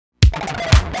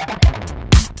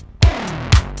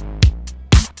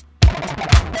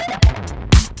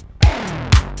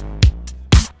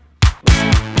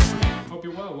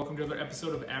well. Welcome to another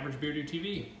episode of Average Beer Dude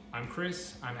TV. I'm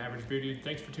Chris, I'm Average Beer Dude.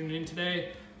 Thanks for tuning in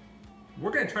today.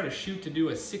 We're gonna try to shoot to do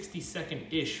a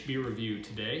 60-second-ish beer review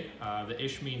today. The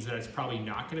ish means that it's probably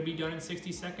not gonna be done in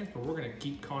 60 seconds, but we're gonna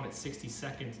keep calling it 60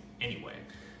 seconds anyway.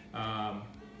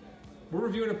 We're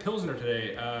reviewing a Pilsner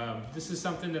today. This is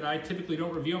something that I typically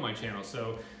don't review on my channel,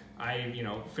 so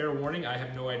fair warning, I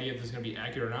have no idea if this is gonna be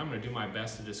accurate or not. I'm gonna do my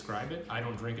best to describe it. I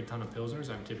don't drink a ton of Pilsners.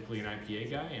 I'm typically an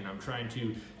IPA guy, and I'm trying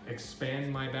to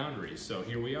expand my boundaries, so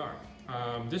here we are.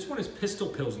 This one is Pistil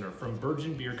Pilsner from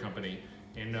Burgeon Beer Company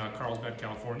in Carlsbad,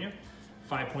 California.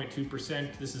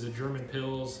 5.2%. This is a German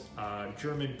Pils,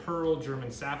 German Pearl,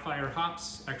 German Sapphire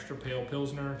hops, extra pale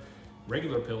Pilsner,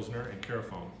 regular Pilsner, and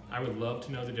Carafoam. I would love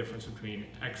to know the difference between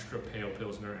extra pale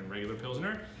Pilsner and regular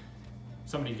Pilsner.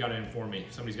 Somebody's got to inform me.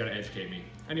 Somebody's got to educate me.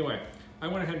 Anyway, I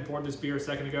went ahead and poured this beer a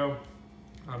second ago.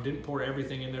 Didn't pour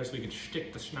everything in there so we could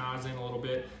stick the schnoz in a little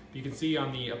bit. You can see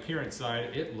on the appearance side,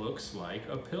 it looks like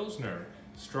a Pilsner.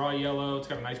 Straw yellow, it's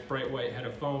got a nice bright white head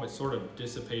of foam. It's sort of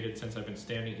dissipated since I've been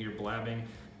standing here blabbing.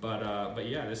 But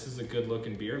yeah, this is a good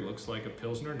looking beer. It looks like a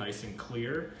Pilsner, nice and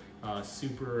clear.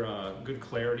 Super good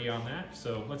clarity on that.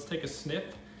 So let's take a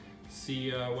sniff,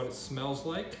 see what it smells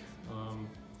like.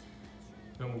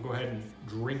 Then we'll go ahead and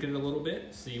drink it a little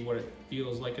bit, see what it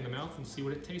feels like in the mouth, and see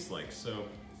what it tastes like. So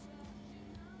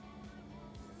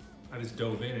I just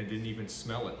dove in and didn't even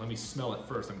smell it. Let me smell it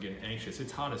first. I'm getting anxious.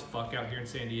 It's hot as fuck out here in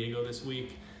San Diego this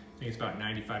week. I think it's about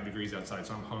 95 degrees outside,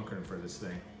 so I'm hunkering for this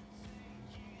thing.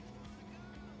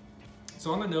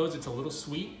 So on the nose, it's a little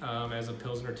sweet, as a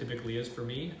Pilsner typically is for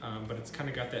me, but it's kind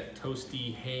of got that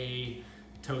toasty hay,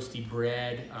 toasty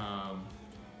bread.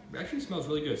 It actually smells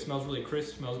really good. It smells really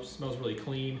crisp, smells really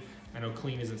clean. I know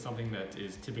clean isn't something that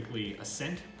is typically a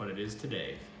scent, but it is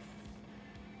today.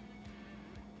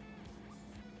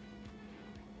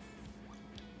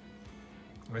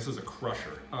 This is a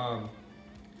crusher.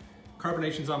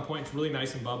 Carbonation's on point. It's really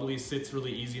nice and bubbly. Sits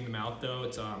really easy in the mouth though.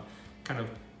 It's kind of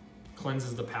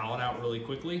cleanses the palate out really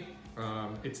quickly.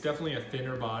 It's definitely a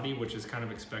thinner body, which is kind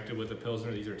of expected with a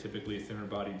Pilsner. These are typically thinner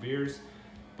bodied beers.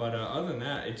 But other than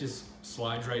that, it just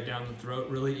slides right down the throat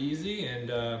really easy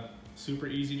and super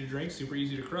easy to drink, super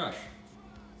easy to crush.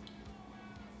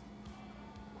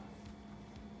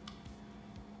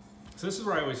 So this is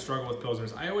where I always struggle with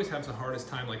Pilsners. I always have the hardest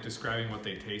time describing what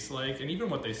they taste like and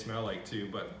even what they smell like too,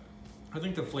 but I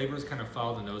think the flavors kind of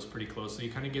follow the nose pretty closely.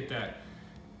 You kind of get that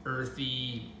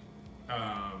earthy,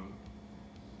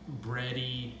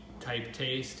 bready type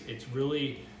taste. It's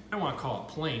really, I don't want to call it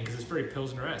plain because it's very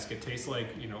Pilsner-esque. It tastes like,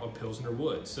 a Pilsner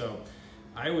would. So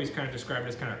I always kind of describe it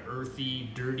as kind of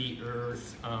earthy, dirty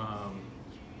earth,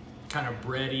 kind of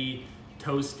bready,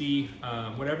 toasty,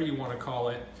 whatever you want to call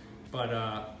it.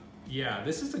 But yeah,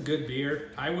 this is a good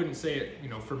beer. I wouldn't say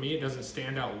it, for me, it doesn't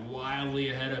stand out wildly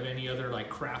ahead of any other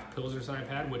craft Pilsners I've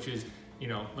had, which is,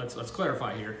 let's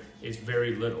clarify here, is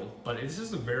very little. But this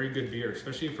is a very good beer,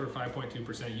 especially for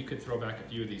 5.2%. You could throw back a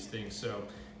few of these things. So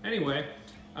anyway,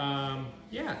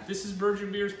 yeah, this is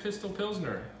Burgeon Beer's Pistil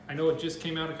Pilsner. I know it just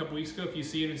came out a couple weeks ago. If you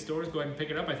see it in stores, go ahead and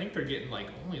pick it up. I think they're getting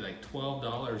only $12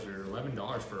 or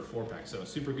 $11 for a 4-pack, so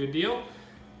super good deal.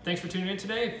 Thanks for tuning in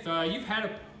today. If you've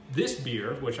had this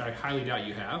beer, which I highly doubt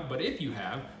you have, but if you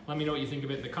have, let me know what you think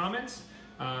of it in the comments.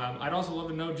 I'd also love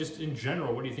to know, just in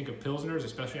general, what do you think of Pilsners,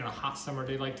 especially on a hot summer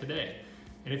day like today.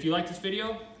 And if you like this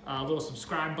video, a little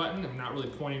subscribe button, I'm not really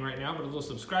pointing right now, but a little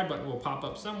subscribe button will pop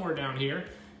up somewhere down here.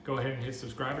 Go ahead and hit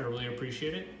subscribe, I really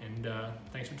appreciate it. And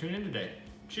thanks for tuning in today.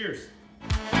 Cheers.